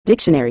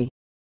Dictionary.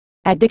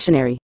 At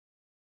dictionary.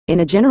 In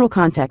a general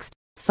context,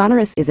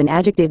 sonorous is an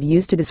adjective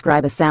used to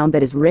describe a sound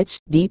that is rich,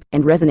 deep,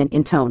 and resonant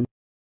in tone.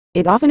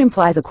 It often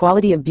implies a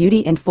quality of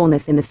beauty and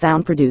fullness in the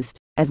sound produced,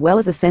 as well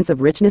as a sense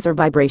of richness or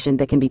vibration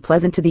that can be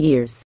pleasant to the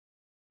ears.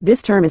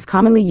 This term is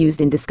commonly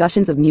used in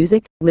discussions of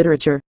music,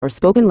 literature, or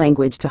spoken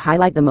language to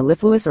highlight the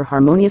mellifluous or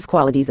harmonious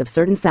qualities of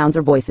certain sounds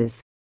or voices.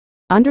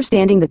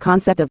 Understanding the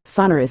concept of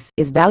sonorous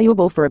is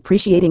valuable for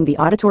appreciating the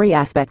auditory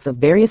aspects of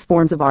various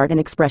forms of art and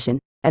expression,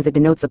 as it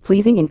denotes a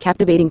pleasing and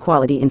captivating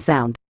quality in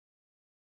sound.